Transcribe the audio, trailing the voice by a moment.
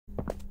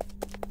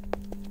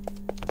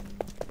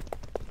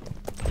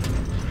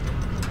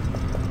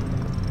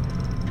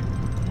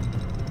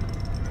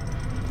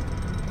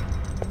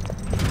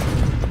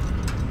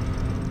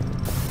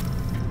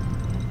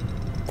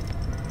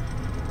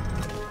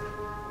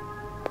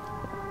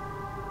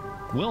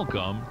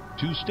Welcome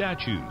to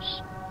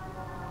Statutes.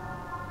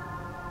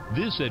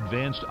 This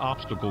advanced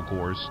obstacle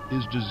course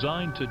is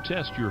designed to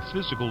test your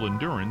physical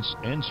endurance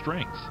and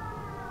strength.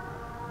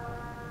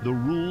 The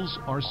rules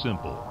are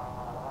simple.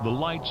 The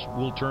lights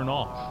will turn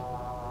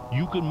off.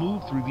 You can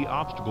move through the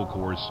obstacle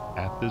course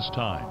at this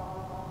time.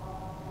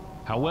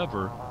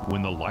 However,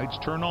 when the lights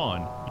turn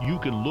on, you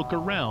can look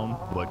around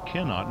but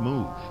cannot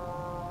move.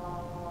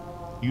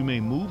 You may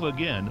move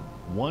again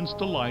once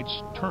the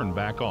lights turn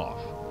back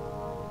off.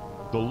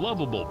 The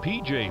lovable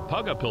PJ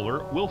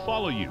Pugapillar will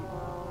follow you.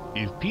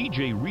 If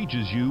PJ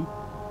reaches you,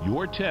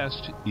 your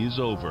test is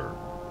over.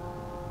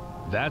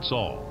 That's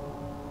all.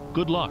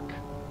 Good luck.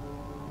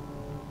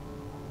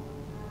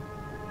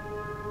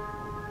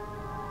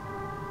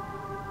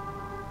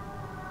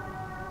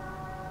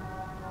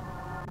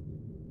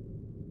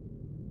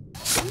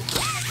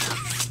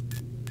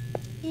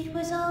 It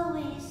was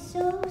always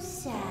so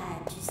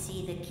sad to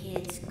see the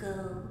kids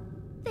go.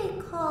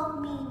 They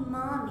called me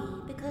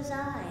Mommy because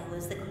I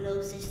was the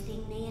closest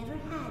thing they ever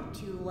had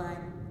to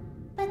one.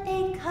 But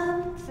they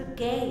come for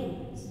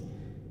games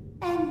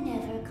and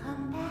never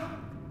come back.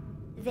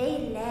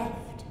 They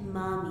left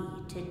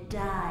Mommy to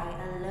die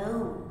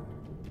alone.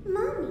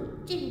 Mommy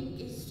didn't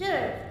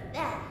deserve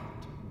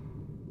that.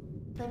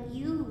 But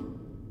you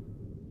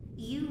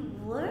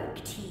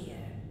worked here.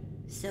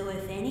 So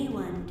if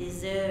anyone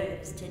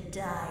deserves to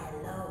die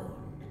alone,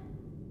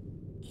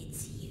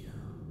 it's you.